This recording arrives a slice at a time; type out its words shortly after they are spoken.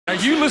Now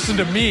you listen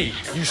to me,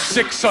 you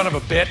sick son of a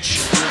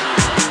bitch.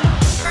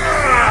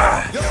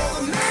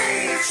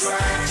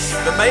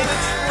 The main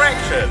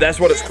attraction. That's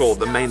what it's called,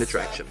 the main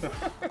attraction.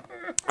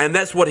 And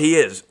that's what he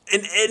is.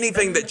 In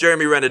anything that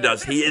Jeremy Renner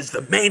does, he is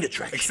the main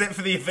attraction. Except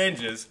for the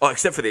Avengers. Oh,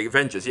 except for the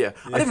Avengers, yeah.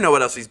 I don't even know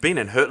what else he's been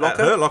in. Hurt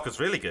Locker? Hurt Locker's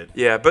really good.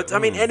 Yeah, but I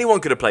mean, anyone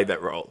could have played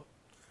that role.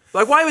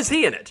 Like, why was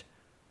he in it?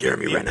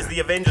 Jeremy Renner. The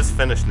Avengers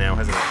finished now,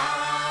 hasn't it?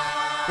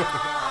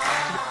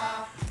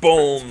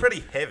 Boom. It's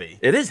pretty heavy.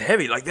 It is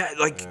heavy, like that.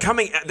 Like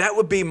that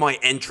would be my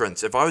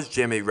entrance if I was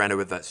Jeremy Renner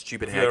with that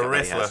stupid haircut. You're a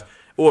wrestler. That he has.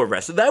 Or a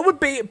wrestler. That would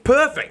be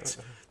perfect.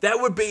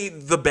 That would be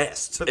the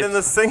best. But then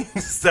the singing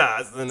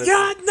starts. Then it's You're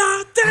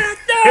not that.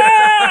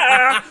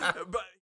 But